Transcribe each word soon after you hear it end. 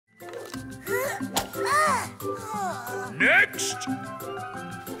Next!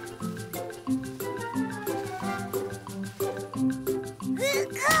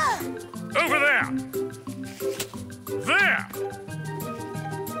 Over there! There!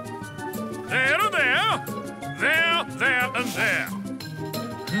 There and there! There, there, and there!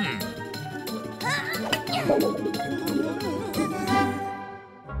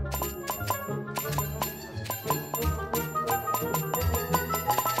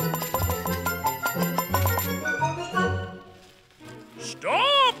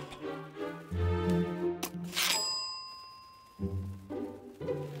 Stop!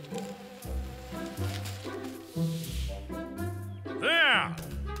 There!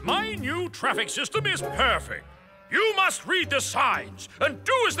 My new traffic system is perfect. You must read the signs and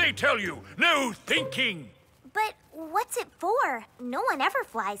do as they tell you. No thinking. But what's it for? No one ever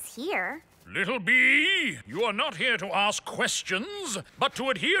flies here. Little bee, you are not here to ask questions, but to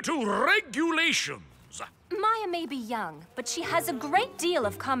adhere to regulations. Maya may be young, but she has a great deal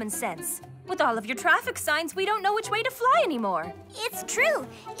of common sense. With all of your traffic signs, we don't know which way to fly anymore. It's true.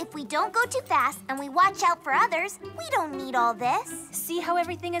 If we don't go too fast and we watch out for others, we don't need all this. See how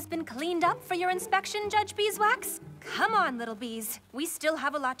everything has been cleaned up for your inspection, Judge Beeswax? Come on, little bees. We still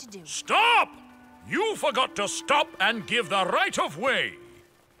have a lot to do. Stop! You forgot to stop and give the right of way.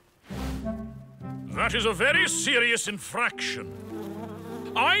 That is a very serious infraction.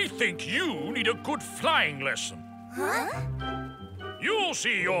 I think you need a good flying lesson. Huh? You'll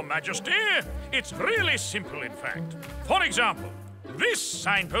see, Your Majesty. It's really simple, in fact. For example, this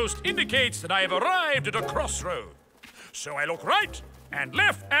signpost indicates that I have arrived at a crossroad. So I look right and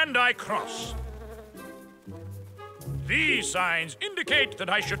left and I cross. These signs indicate that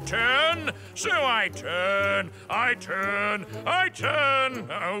I should turn, so I turn, I turn, I turn.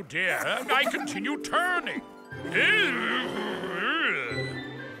 Oh dear, I continue turning.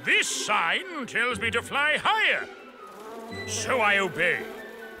 This sign tells me to fly higher, so I obey.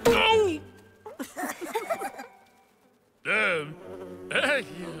 Oh!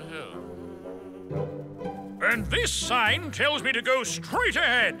 And this sign tells me to go straight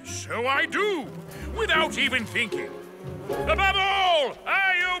ahead, so I do, without even thinking. Above all,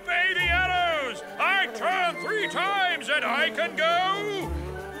 I obey the arrows. I turn 3 times and I can go.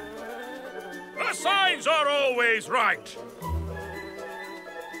 The signs are always right.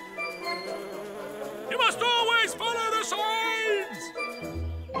 You must always follow the signs.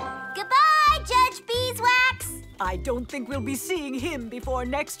 Goodbye, Judge Beeswax. I don't think we'll be seeing him before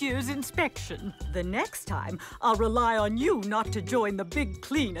next year's inspection. The next time, I'll rely on you not to join the big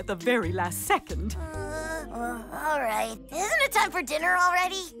clean at the very last second. All right. Isn't it time for dinner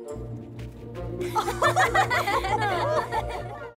already?